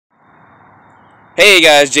Hey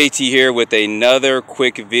guys, JT here with another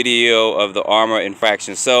quick video of the Arrma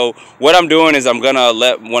Infraction. So what I'm doing is I'm gonna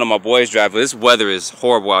let one of my boys drive. This weather is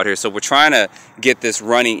horrible out here, so we're trying to get this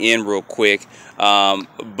running in real quick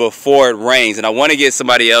before it rains. And I want to get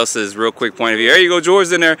somebody else's real quick point of view. There you go,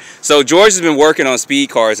 George's in there. So George has been working on speed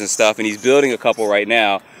cars and stuff, and he's building a couple right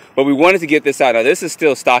now. But we wanted to get this out. Now this is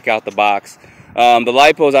still stock out the box. The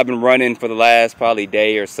lipos I've been running for the last probably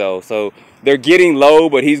day or so. So they're getting low,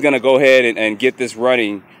 but he's going to go ahead and get this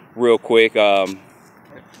running real quick. All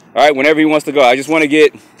right, whenever he wants to go. I just want to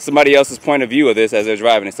get somebody else's point of view of this as they're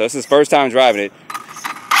driving it. So this is his first time driving it.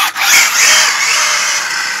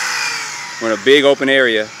 We're in a big open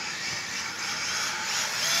area.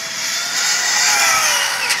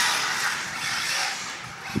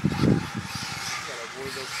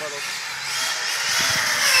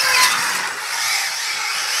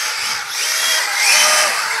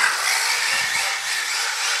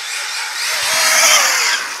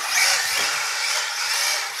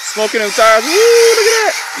 Smoking them tires. Woo, look at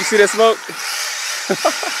that. You see that smoke?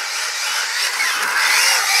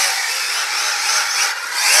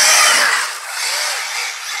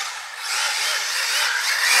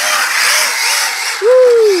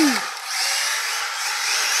 Woo.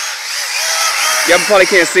 Y'all probably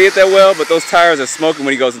can't see it that well, but those tires are smoking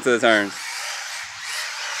when he goes into the turns.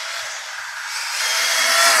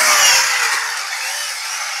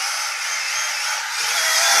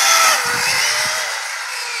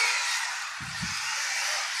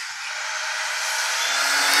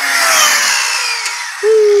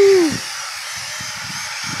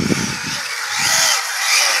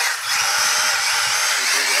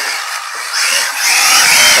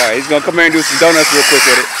 Alright, he's gonna come here and do some donuts real quick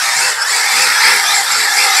with it.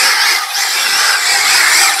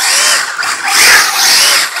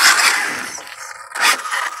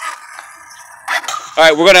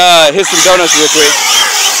 Alright, we're gonna hit some donuts real quick.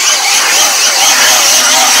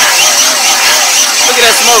 Look at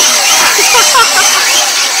that smoke.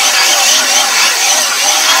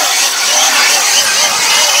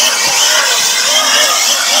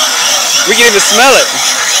 We can even smell it.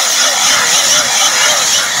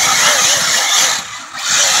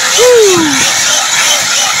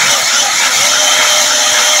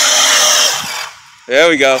 There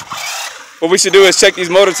we go. What we should do is check these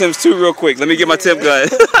motor temps too real quick. Let me get my temp gun.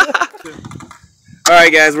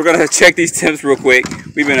 Alright guys, we're going to check these temps real quick.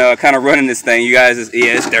 We've been kind of running this thing. You guys,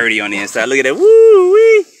 it's dirty on the inside. Look at that. Woo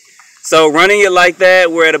wee. So running it like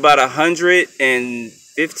that, we're at about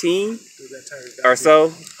 115 or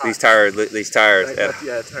so. These tires. Look at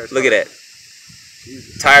that.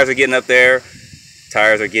 Tires are getting up there.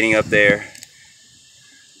 Tires are getting up there.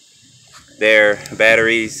 There,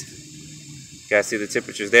 batteries. You guys see the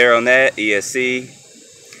temperatures there on that, ESC.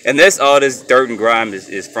 And this, all this dirt and grime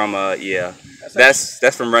is from, yeah.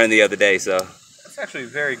 That's from running the other day, so. That's actually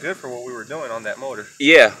very good for what we were doing on that motor.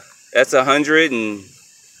 Yeah, that's 100 and,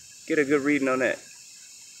 get a good reading on that.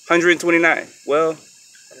 129, well,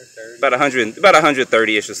 130. about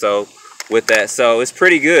 130-ish or so with that. So it's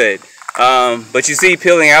pretty good. But you see,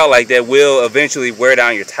 peeling out like that will eventually wear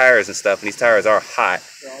down your tires and stuff, and these tires are hot.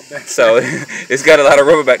 So it's got a lot of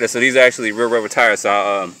rubber back there, so these are actually real rubber tires.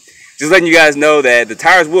 So just letting you guys know that the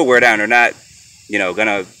tires will wear down. They're not, you know,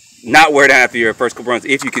 gonna not wear down after your first couple runs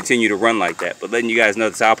if you continue to run like that. But letting you guys know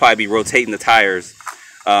that, so I'll probably be rotating the tires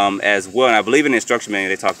as well. And I believe in the instruction manual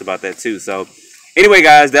they talked about that too. So anyway,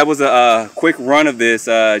 guys, that was a quick run of this.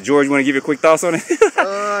 George, you want to give your quick thoughts on it?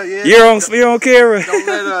 Yeah. You're on camera. Don't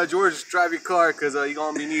let George drive your car, because you're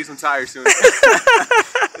gonna be needing some tires soon.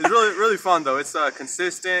 It's really fun though. It's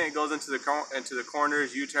consistent. It goes into the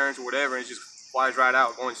corners, U-turns, or whatever, and it just flies right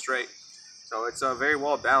out, going straight. So it's very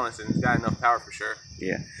well balanced, and it's got enough power for sure.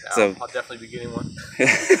 Yeah. So I'll definitely be getting one.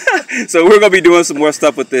 So we're gonna be doing some more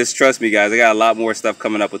stuff with this. Trust me, guys. I got a lot more stuff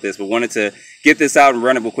coming up with this, but wanted to get this out and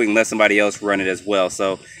run it real quick and let somebody else run it as well.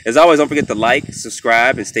 So as always, don't forget to like,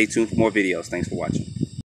 subscribe, and stay tuned for more videos. Thanks for watching.